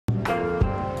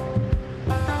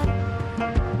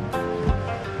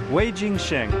Wei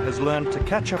Jingsheng has learned to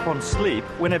catch up on sleep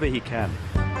whenever he can.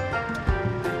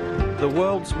 The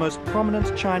world's most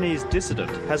prominent Chinese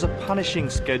dissident has a punishing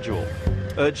schedule,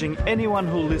 urging anyone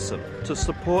who'll listen to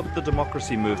support the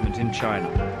democracy movement in China.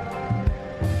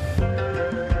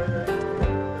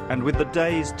 And with the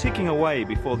days ticking away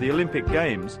before the Olympic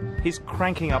Games, he's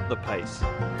cranking up the pace.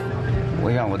 我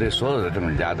想我对所有的政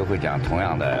治家都会讲同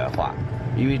样的话，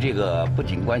因为这个不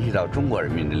仅关系到中国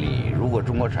人民的利益，如果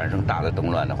中国产生大的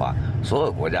动乱的话，所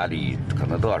有国家利益可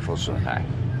能都要受损害。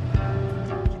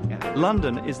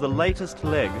 London is the latest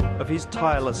leg of his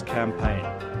tireless campaign.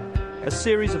 A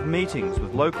series of meetings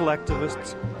with local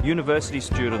activists, university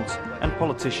students and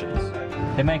politicians.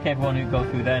 They make everyone who go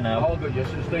through there now.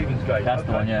 That's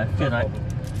the one, yeah. Good night.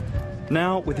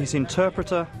 Now, with his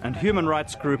interpreter and human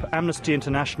rights group Amnesty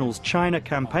International's China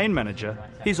campaign manager,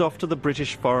 he's off to the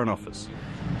British Foreign Office.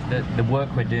 The work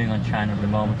we're doing on China at the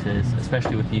moment is,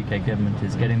 especially with the UK government,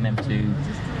 is getting them to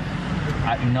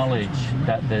acknowledge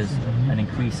that there's an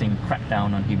increasing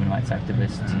crackdown on human rights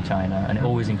activists in China, and it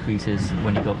always increases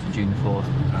when you go to June 4th,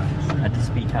 and to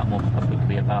speak out more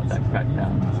publicly about that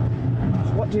crackdown.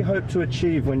 What do you hope to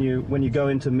achieve when you go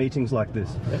into meetings like this?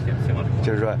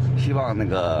 就是说，希望那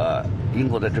个英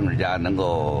国的政治家能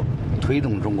够推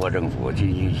动中国政府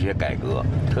进行一些改革，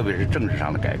特别是政治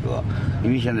上的改革，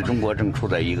因为现在中国正处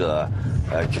在一个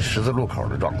十字路口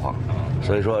的状况，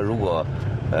所以说如果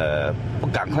不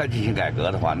赶快进行改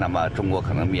革的话，那么中国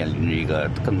可能面临着一个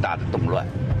更大的动乱。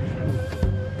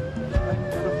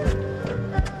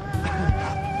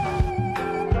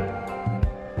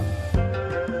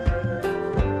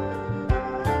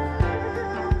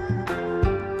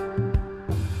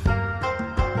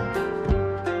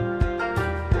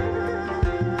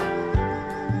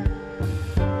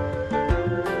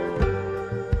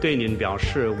 对您表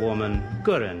示我们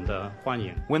个人的欢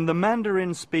迎。When the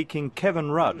Mandarin-speaking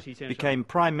Kevin Rudd became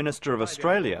Prime Minister of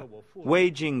Australia, Wei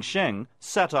Jingsheng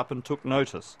sat up and took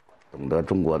notice. 懂得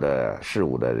中国的事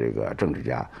务的这个政治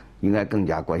家，应该更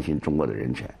加关心中国的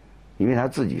人权，因为他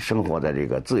自己生活在这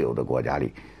个自由的国家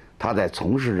里，他在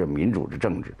从事着民主的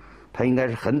政治，他应该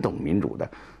是很懂民主的。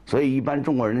所以，一般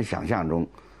中国人的想象中，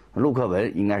陆克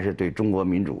文应该是对中国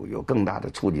民主有更大的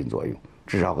促进作用。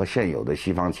 至少和现有的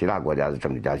西方其他国家的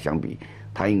政治家相比，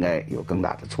他应该有更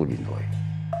大的促进作用。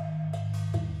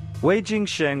 Wei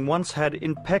Jingsheng once had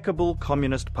impeccable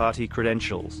Communist Party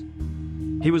credentials.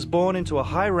 He was born into a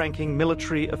high-ranking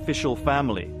military official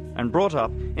family and brought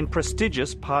up in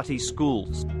prestigious party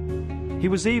schools. He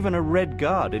was even a Red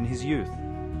Guard in his youth.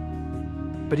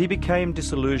 But he became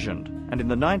disillusioned and in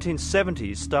the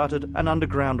 1970s started an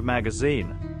underground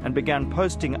magazine and began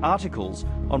posting articles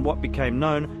on what became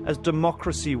known as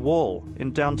Democracy Wall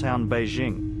in downtown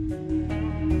Beijing.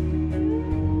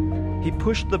 He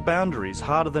pushed the boundaries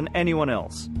harder than anyone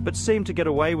else, but seemed to get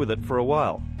away with it for a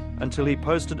while, until he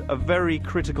posted a very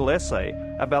critical essay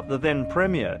about the then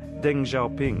Premier, Deng Xiao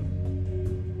Ping.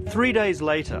 3 days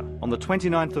later, on the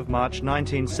 29th of March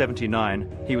 1979,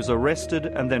 he was arrested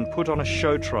and then put on a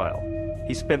show trial.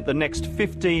 He spent the next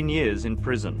 15 years in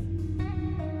prison.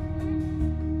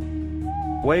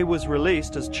 Wei was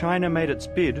released as China made its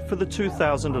bid for the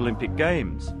 2000 Olympic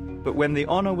Games. But when the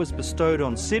honour was bestowed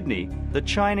on Sydney, the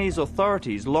Chinese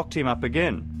authorities locked him up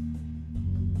again.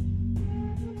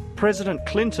 President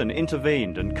Clinton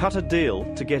intervened and cut a deal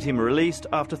to get him released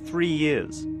after 3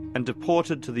 years and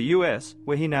deported to the US,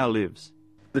 where he now lives.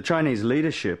 The Chinese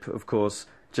leadership, of course,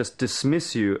 just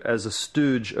dismiss you as a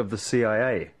stooge of the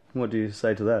CIA. What do you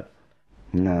say to that?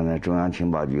 那中央情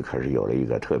报局可是有了一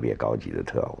个特别高级的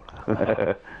特务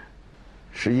了。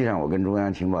实际上，我跟中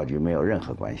央情报局没有任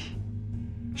何关系。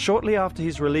Shortly after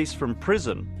his release from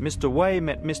prison, Mr. Wei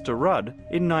met Mr. Rudd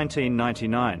in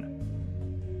 1999.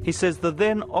 He says the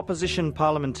then opposition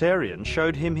parliamentarian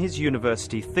showed him his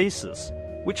university thesis,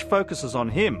 which focuses on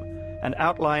him and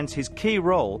outlines his key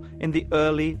role in the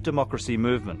early democracy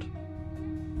movement.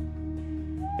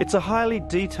 It's a highly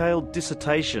detailed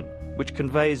dissertation which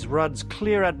conveys Rudd's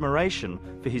clear admiration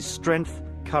for his strength,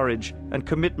 courage and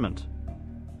commitment.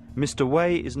 Mr.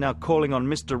 Wei is now calling on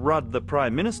Mr. Rudd, the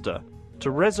Prime Minister, to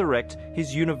resurrect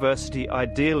his university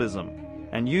idealism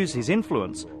and use his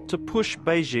influence to push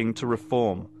Beijing to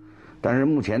reform. 但是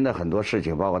目前的很多事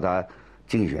情，包括他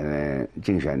竞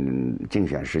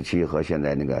选时期和现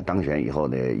在那个当选以后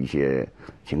的一些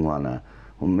情况呢，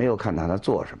我们没有看他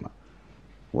做什么。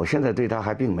我现在对他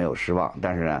还并没有失望，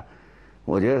但是呢，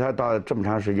我觉得他到这么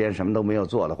长时间什么都没有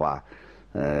做的话，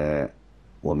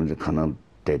我们可能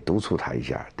得督促他一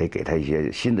下，得给他一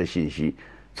些新的信息，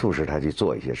促使他去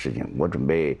做一些事情。我准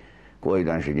备过一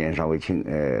段时间稍微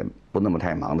不那么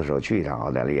太忙的时候去一趟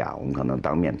澳大利亚，我们可能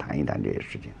当面谈一谈这些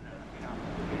事情。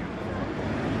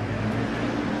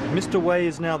Mr. Wei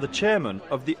is now the chairman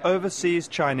of the Overseas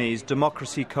Chinese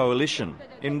Democracy Coalition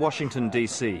in Washington,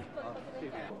 D.C.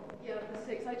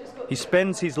 He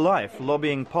spends his life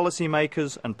lobbying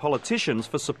policymakers and politicians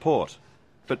for support,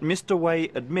 but Mr.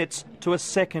 Wei admits to a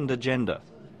second agenda.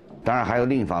 当然还有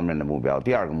另一方面的目标，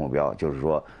第二个目标就是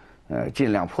说，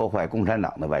尽量破坏共产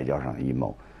党的外交上的阴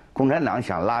谋。共产党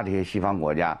想拉这些西方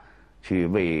国家去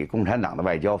为共产党的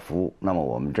外交服务，那么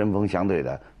我们针锋相对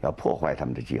的要破坏他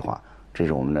们的计划，这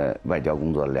是我们的外交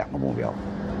工作的两个目标。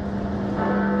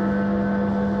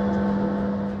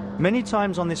Many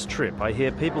times on this trip, I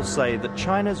hear people say that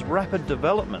China's rapid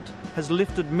development has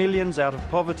lifted millions out of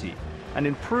poverty, and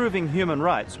improving human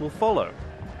rights will follow.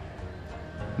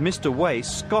 Mr. Wei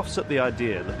scoffs at the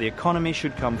idea that the economy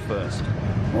should come first.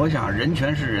 我想人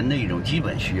权是人的一种基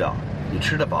本需要，你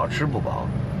吃得饱吃不饱，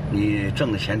你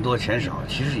挣的钱多钱少，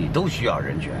其实你都需要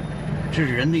人权，这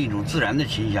是人的一种自然的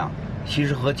倾向，其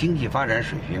实和经济发展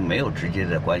水平没有直接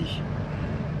的关系。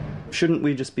Shouldn't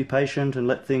we just be patient and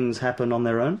let things happen on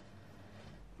their own?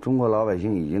 中国老百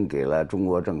姓已经给了中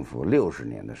国政府60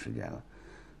年的时间了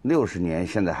，60年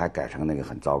现在还改成那个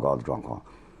很糟糕的状况，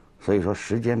所以说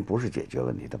时间不是解决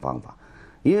问题的方法，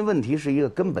因为问题是一个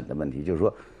根本的问题，就是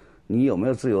说你有没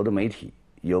有自由的媒体，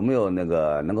有没有那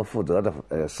个能够负责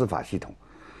的司法系统，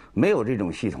没有这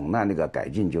种系统，那个改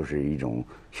进就是一种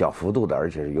小幅度的，而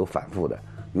且是有反复的，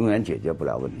永远解决不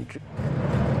了问题。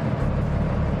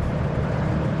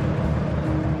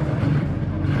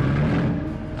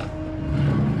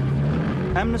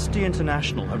Amnesty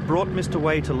International have brought Mr.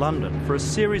 Wei to London for a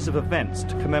series of events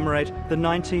to commemorate the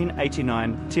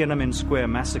 1989 Tiananmen Square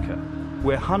massacre,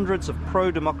 where hundreds of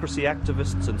pro-democracy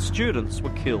activists and students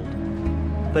were killed.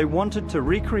 They wanted to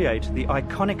recreate the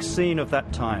iconic scene of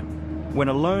that time, when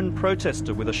a lone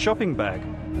protester with a shopping bag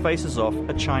faces off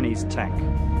a Chinese tank.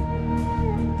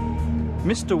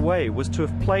 Mr. Wei was to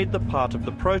have played the part of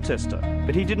the protester,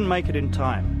 but he didn't make it in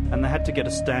time, and they had to get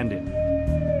a stand-in.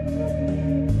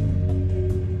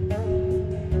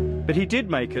 But he did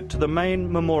make it to the main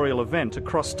memorial event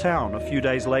across town a few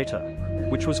days later,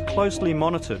 which was closely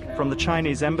monitored from the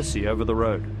Chinese embassy over the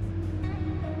road.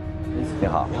 你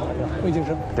好，魏晋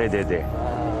生。对对对。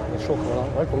你受苦了，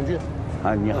我是龚俊。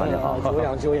啊，你好，你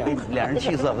好。久仰。两人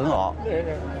气色很好，对，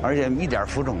而且一点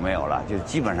浮肿没有了，就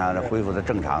基本上是恢复的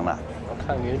正常的。我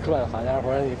看你转，好家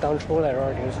伙，你刚出来的时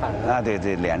候挺惨的。啊，对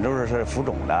对，脸都是浮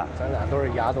肿的。咱俩都是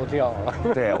牙都掉了。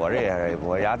对，我这也是，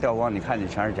我牙掉光，你看这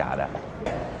全是假的。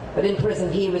But in prison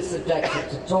he was subjected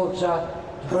to torture,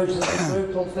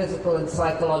 brutal physical and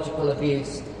psychological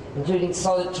abuse, including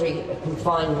solitary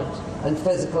confinement and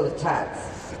physical attacks.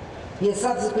 He has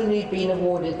subsequently been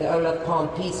awarded the Olaf Palme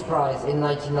Peace Prize in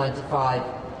 1995,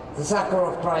 the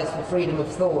Sakharov Prize for Freedom of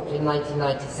Thought in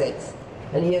 1996,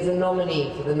 and he is a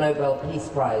nominee for the Nobel Peace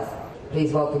Prize.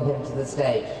 Please welcome him to the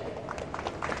stage.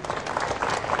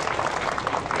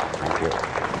 Thank you.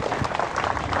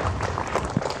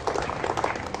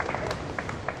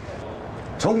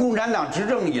 从共产党执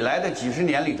政以来的几十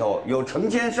年里头，有成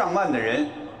千上万的人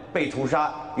被屠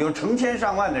杀，有成千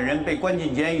上万的人被关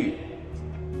进监狱。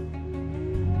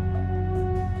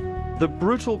The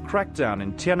brutal crackdown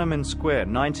in Tiananmen Square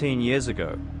 19 years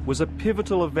ago was a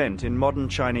pivotal event in modern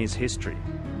Chinese history,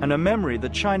 and a memory the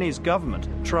Chinese government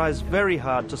tries very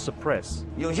hard to suppress.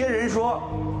 有些人说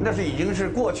那是已经是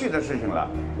过去的事情了，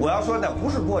我要说那不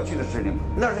是过去的事情，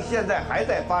那是现在还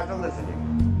在发生的事情。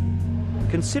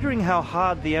Considering how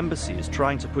hard the embassy is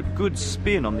trying to put good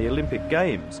spin on the Olympic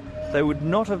Games, they would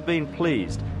not have been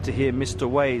pleased to hear Mr.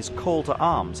 Wei's call to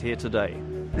arms here today.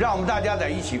 让我们大家在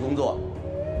一起工作。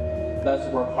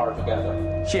Let's work hard together.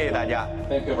 谢谢大家。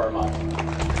Thank you very much.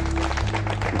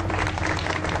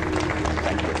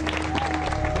 Thank you.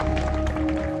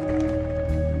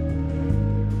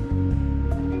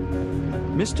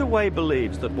 Mr. Wei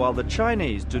believes that while the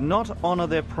Chinese do not honor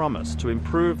their promise to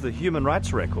improve the human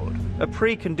rights record, a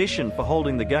precondition for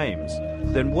holding the Games,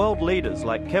 then world leaders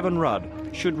like Kevin Rudd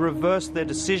should reverse their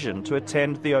decision to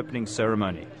attend the opening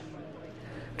ceremony.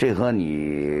 这和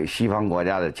你西方国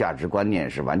家的价值观念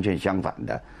是完全相反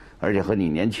的，而且和你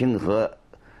年轻和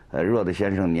若德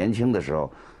先生年轻的时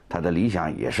候他的理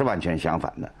想也是完全相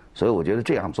反的，所以我觉得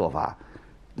这样做法，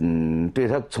对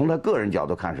他从他个人角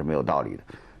度看是没有道理的，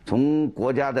从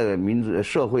国家的民族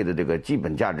社会的这个基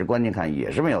本价值观念看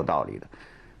也是没有道理的，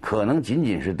可能仅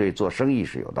仅是对做生意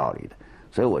是有道理的，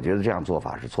所以我觉得这样做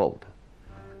法是错误的。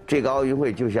这个奥运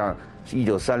会就像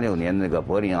1936年那个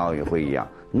柏林奥运会一样，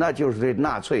那就是对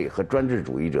纳粹和专制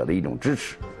主义者的一种支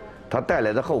持，它带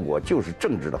来的后果就是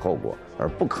政治的后果，而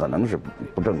不可能是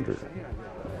不政治的。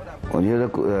我觉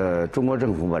得中国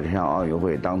政府把这项奥运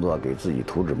会当作给自己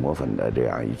涂脂抹粉的这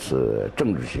样一次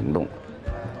政治行动。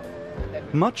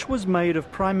Much was made of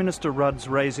Prime Minister Rudd's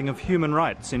raising of human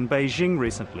rights in Beijing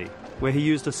recently, where he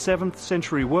used a 7th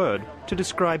century word to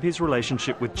describe his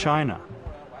relationship with China.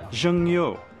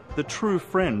 Zheng, the true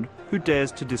friend who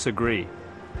dares to disagree.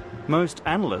 Most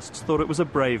analysts thought it was a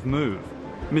brave move.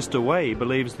 Mr. Wei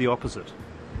believes the opposite.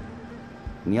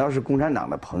 你要是共产党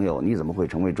的朋友，你怎么会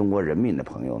成为中国人民的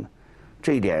朋友呢？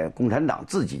这一点共产党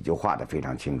自己就画得非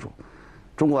常清楚，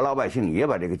中国老百姓也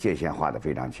把这个界限画得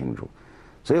非常清楚。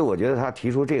所以我觉得他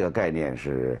提出这个概念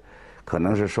是，可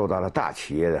能是受到了大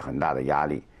企业的很大的压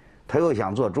力。他又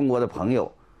想做中国的朋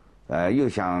友，又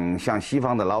想向西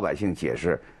方的老百姓解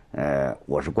释，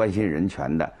我是关心人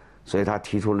权的，所以他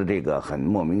提出了这个很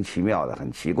莫名其妙的、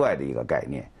很奇怪的一个概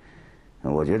念。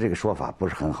我觉得这个说法不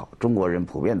是很好，中国人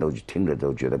普遍都听着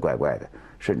都觉得怪怪的，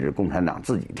甚至共产党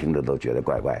自己听着都觉得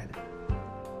怪怪的。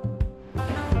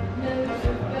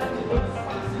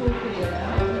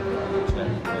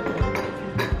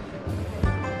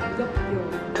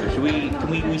Can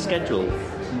we reschedule?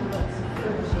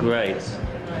 Great.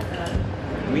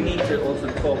 We need to also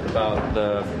talk about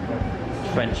the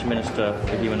French Minister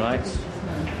for Human Rights.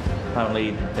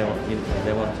 Apparently they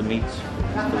want to meet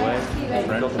Mr.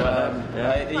 Wei. Talk about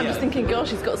that. I'm just thinking,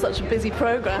 gosh, he's got such a busy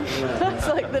programme. That's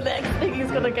like the next thing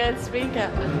he's going to go and speak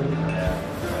at.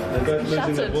 They're both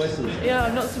losing their voices. Yeah,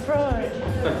 I'm not surprised.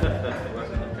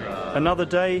 Another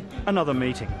day, another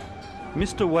meeting.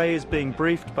 Mr. Wei is being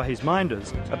briefed by his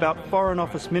minders about Foreign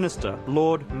Office Minister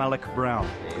Lord Malloch Brown.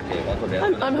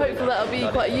 I'm hopeful that'll be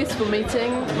quite a useful meeting.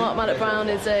 Mark Malloch Brown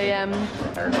is a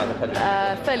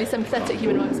fairly sympathetic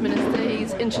human rights minister.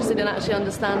 He's interested in actually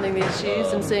understanding the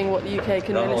issues and seeing what the UK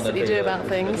can realistically do about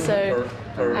things. So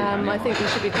I think it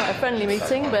should be quite a friendly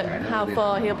meeting, but how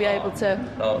far he'll be able to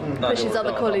push his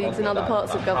other colleagues in other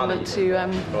parts of government to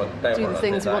do the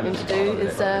things we want them to do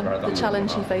is the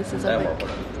challenge he faces, I think.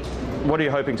 What are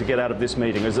you hoping to get out of this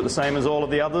meeting? Is it the same as all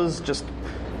of the others, just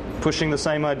pushing the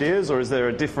same ideas, or is there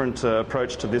a different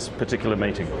approach to this particular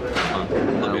meeting?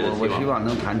 我希望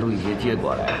能谈出一些结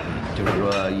果来，就是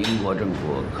说英国政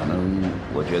府可能，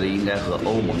我觉得应该和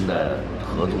欧盟的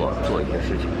合作做一些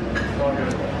事情。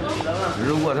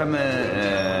如果他们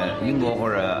英国或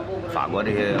者法国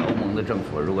这些欧盟的政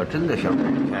府，如果真的想在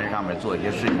人权上面做一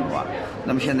些事情的话，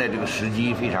那么现在这个时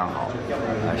机非常好，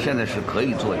现在是可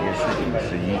以做一些事情的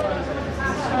时机。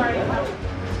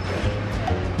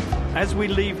As we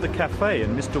leave the cafe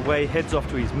and Mr. Wei heads off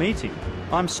to his meeting,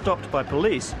 I'm stopped by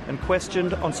police and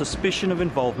questioned on suspicion of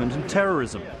involvement in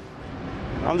terrorism.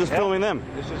 I'm just filming them.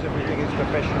 This is everything is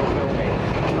professional filming.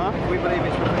 Huh? We believe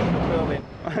it's professional filming.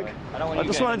 I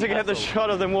just wanted to get the shot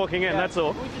of them walking in, that's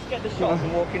all. Can we just get the shot of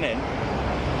them walking in?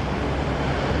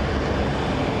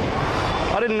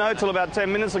 I didn't know till about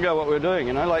 10 minutes ago what we were doing,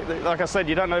 you know, like I said,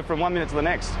 you don't know from 1 minute to the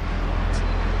next.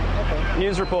 Okay.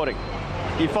 News reporting.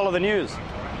 You follow the news.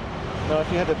 Well,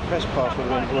 if you had a press pass,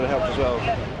 it would have helped as well.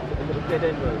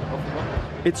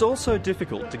 It's also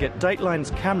difficult to get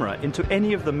Dateline's camera into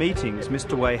any of the meetings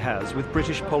Mr. Wei has with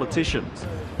British politicians,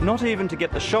 not even to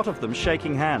get the shot of them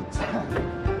shaking hands.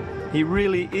 He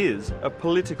really is a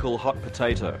political hot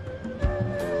potato.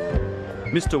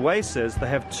 Mr. Wei says they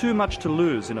have too much to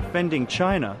lose in offending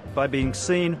China by being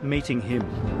seen meeting him.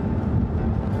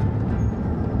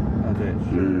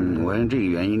 我想这个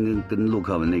原因跟陆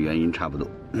克文的原因差不多，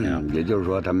也就是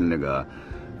说他们那个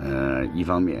一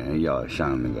方面要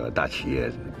向那个大企业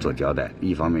做交代，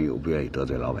一方面又不愿意得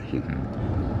罪老百姓。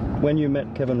When you met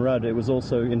Kevin Rudd, it was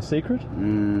also in secret?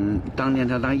 当年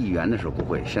他当议员的时候不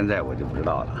会，现在我就不知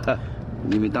道了。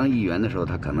因为当议员的时候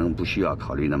他可能不需要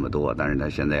考虑那么多，但是他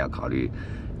现在要考虑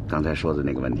刚才说的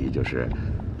那个问题，就是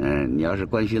你要是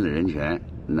关心了人权，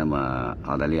那么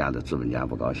澳大利亚的资本家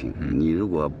不高兴；你如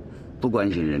果不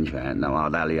关心人权，那么澳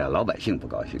大利亚老百姓不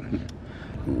高兴。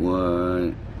我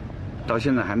到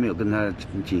现在还没有跟他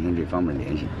进行这方面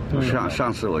联系。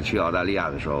上次我去澳大利亚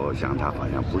的时候，我想他好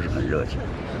像不是很热情。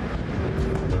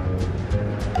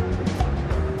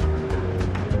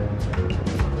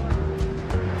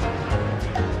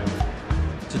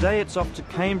Today it's off to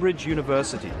Cambridge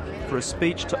University for a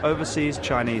speech to overseas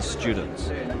Chinese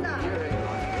students.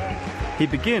 He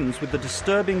begins with the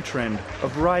disturbing trend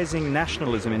of rising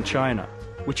nationalism in China,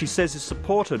 which he says is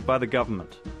supported by the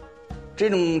government. 这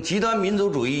种极端民族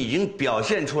主义已经表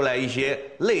现出来一些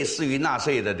类似于纳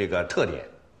粹的这个特点，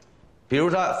比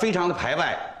如他非常的排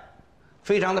外，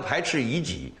非常的排斥异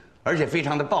己，而且非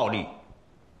常的暴力，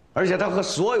而且他和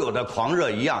所有的狂热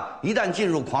一样，一旦进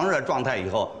入狂热状态以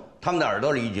后，他们的耳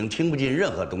朵里已经听不进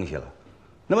任何东西了。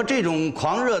那么这种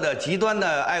狂热的极端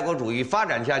的爱国主义发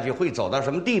展下去会走到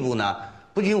什么地步呢？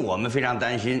不仅我们非常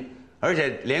担心，而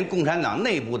且连共产党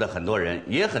内部的很多人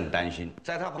也很担心。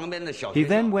在他旁边的小学 He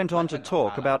then went on to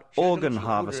talk about organ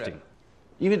harvesting.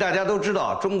 因为大家都知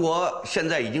道，中国现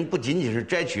在已经不仅仅是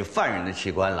摘取犯人的器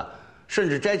官了，甚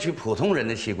至摘取普通人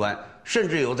的器官，甚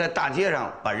至有在大街上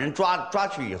把人抓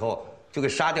去以后就给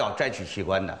杀掉摘取器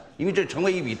官的，因为这成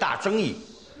为一笔大生意。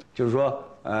就是说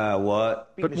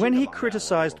，But when he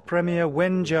criticized Premier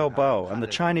Wen Jiabao and the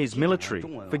Chinese military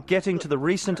for getting to the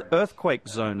recent earthquake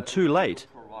zone too late,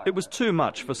 it was too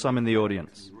much for some in the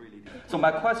audience. So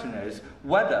my question is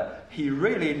whether he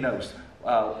really knows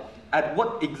at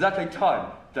what exactly time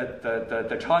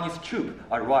the Chinese troop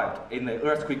arrived in the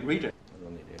earthquake region.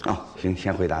 行，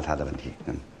先回答他的问题。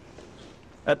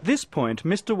At this point,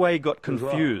 Mr. Wei got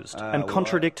confused and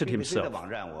contradicted himself,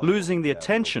 losing the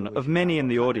attention of many in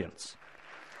the audience.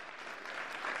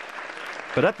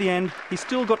 But at the end, he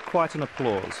still got quite an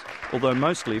applause, although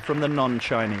mostly from the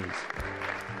non-Chinese.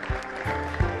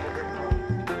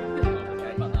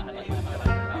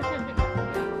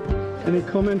 Any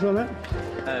comment on that?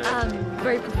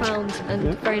 Very profound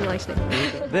and very enlightening.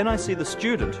 Then I see the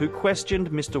student who questioned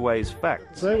Mr. Wei's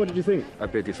facts. So, what did you think? A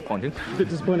bit disappointing. A bit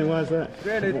disappointing. Why is that?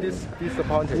 Really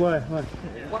disappointing. Why?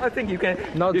 Well, I think you can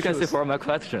see from my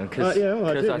question because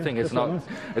I think it's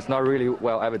not really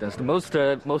well evidenced. Most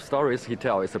stories he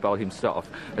tells is about himself.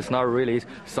 It's not really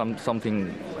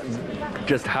something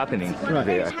just happening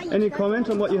there. Any comment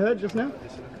on what you heard just now?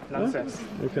 Nonsense.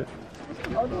 No? Okay.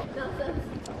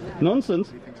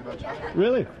 Nonsense?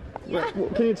 Really?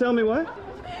 Can you tell me why?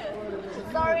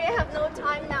 Sorry, I have no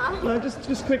time now. No,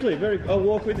 just quickly. I'll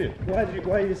walk with you. Why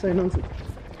did you say nonsense?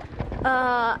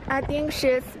 I think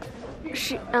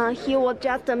he was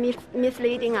just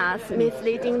misleading us,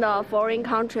 misleading the foreign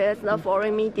countries, the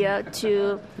foreign media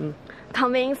to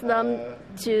convince them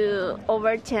to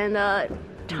overturn the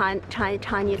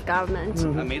Chinese government.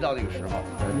 还没到那个时候，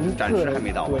暂时还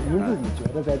没到。您自己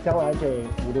觉得在将来这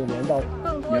5、6年到，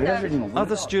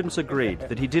 Other students agreed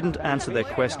that he didn't answer their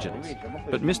questions,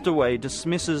 but Mr. Wei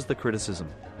dismisses the criticism.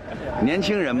 年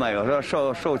轻人嘛，有时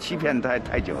候受欺骗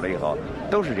太久了以后，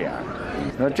都是这样。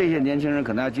那这些年轻人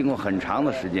可能要经过很长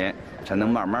的时间，才能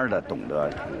慢慢的懂得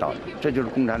道理。这就是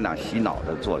共产党洗脑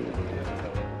的作用。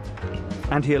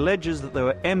 And he alleges that there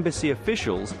were embassy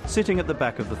officials sitting at the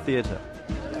back of the theatre.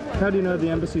 How do you know the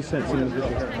embassy sent some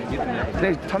individuals?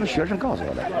 那他们学生告诉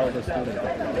我的。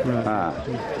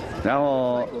然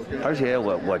后而且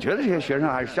我觉得这些学生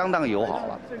还是相当友好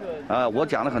了。我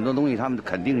讲了很多东西，他们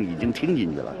肯定已经听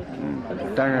进去了。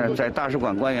但是在大使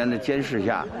馆官员的监视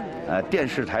下，电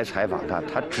视台采访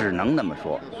他只能那么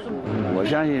说。我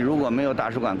相信如果没有大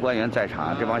使馆官员在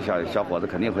场，这帮小伙子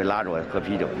肯定会拉着我喝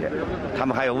啤酒去。他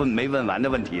们还有没问完的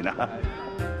问题呢。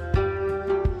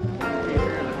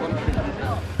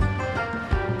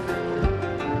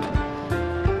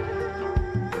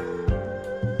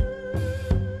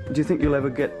 Do you think you'll ever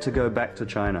get to go back to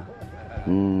China?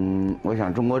 我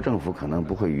想中国政府可能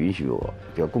不会允许我，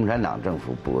就共产党政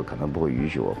府可能不会允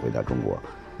许我回到中国，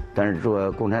但是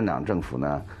说共产党政府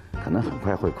呢，可能很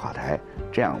快会垮台，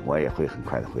这样我也会很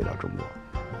快的回到中国。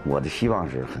我的希望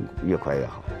是越快越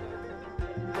好。